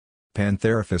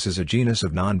Pantherophis is a genus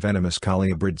of non-venomous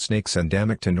colliebrid snakes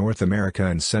endemic to North America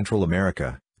and Central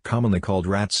America, commonly called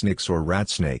rat snakes or rat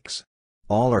snakes.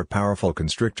 All are powerful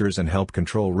constrictors and help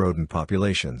control rodent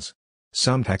populations.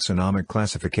 Some taxonomic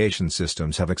classification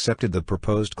systems have accepted the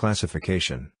proposed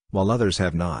classification, while others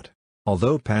have not.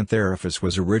 Although Pantherophis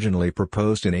was originally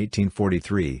proposed in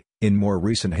 1843, in more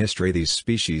recent history these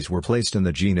species were placed in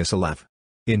the genus Aleph.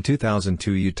 In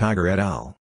 2002 Utiger et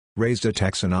al. Raised a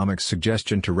taxonomic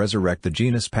suggestion to resurrect the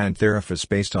genus Pantherophis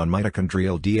based on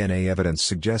mitochondrial DNA evidence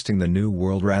suggesting the New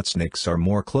World rat snakes are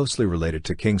more closely related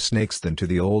to king snakes than to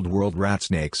the Old World rat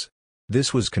snakes.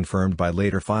 This was confirmed by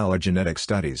later phylogenetic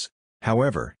studies.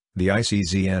 However, the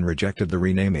ICZN rejected the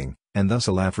renaming, and thus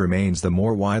Aleph remains the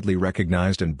more widely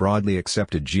recognized and broadly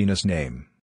accepted genus name.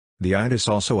 The IDIS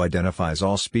also identifies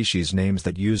all species names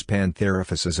that use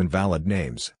Pantherophis as invalid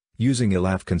names, using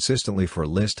Aleph consistently for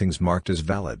listings marked as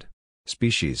valid.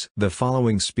 Species. The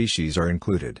following species are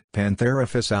included: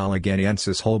 Pantherophis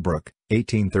allegheniensis Holbrook,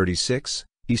 1836,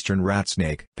 Eastern rat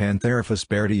snake; Pantherophis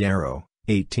bairdiero,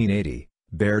 1880,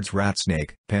 Baird's rat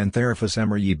snake; Pantherophis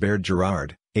emery Baird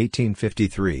Gerard,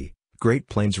 1853, Great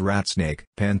Plains rat snake;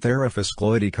 Pantherophis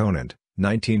cloidiconant,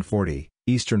 1940,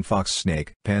 Eastern fox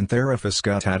snake; Pantherophis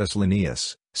guttatus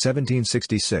linnaeus,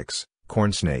 1766,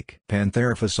 corn snake;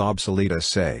 Pantherophis obsoleta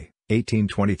say,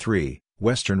 1823,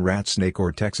 Western rat snake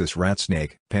or Texas rat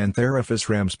snake; Pantherophis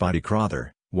ramspotty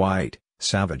crother, white,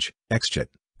 savage, Exchit,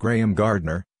 Graham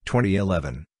Gardner,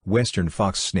 2011, Western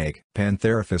fox snake;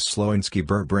 Pantherophis slowinsky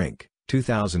Burbrink,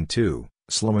 2002,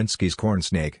 Slowinski's corn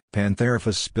snake;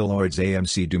 Pantherophis spilloides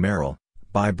AMC Dumeril,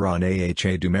 Bibron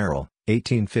AHA Dumeril,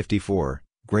 1854,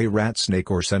 gray rat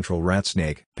snake or central rat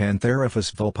snake;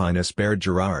 Pantherophis vulpinus Baird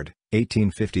Gerard,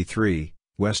 1853,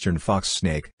 Western fox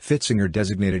snake. Fitzinger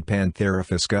designated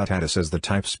Pantherophis guttatus as the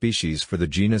type species for the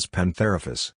genus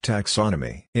Pantherophis.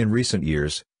 Taxonomy. In recent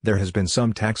years, there has been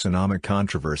some taxonomic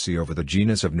controversy over the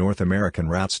genus of North American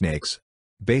rat snakes.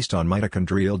 Based on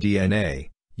mitochondrial DNA,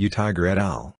 Utiger et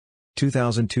al.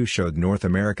 2002 showed North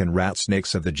American rat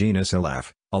snakes of the genus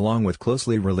Aleph, along with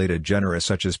closely related genera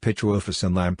such as Pitruophis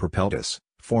and Lampropeltis,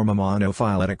 form a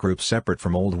monophyletic group separate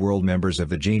from Old World members of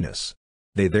the genus.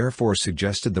 They therefore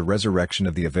suggested the resurrection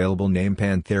of the available name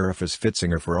Pantherophis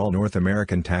Fitzinger for all North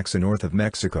American taxa north of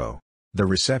Mexico. The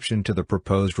reception to the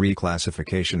proposed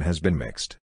reclassification has been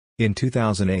mixed. In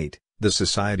 2008, the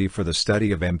Society for the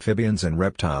Study of Amphibians and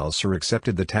Reptiles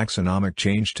accepted the taxonomic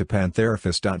change to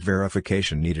Pantherophis.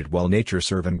 Verification needed. While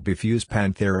NatureServe and BIF use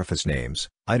Pantherophis names,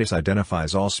 IDIS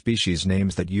identifies all species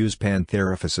names that use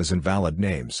Pantherophis as invalid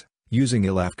names, using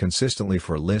Aleph consistently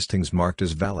for listings marked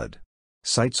as valid.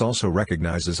 CITES also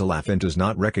recognizes Aleph and does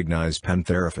not recognize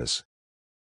Pantherophis.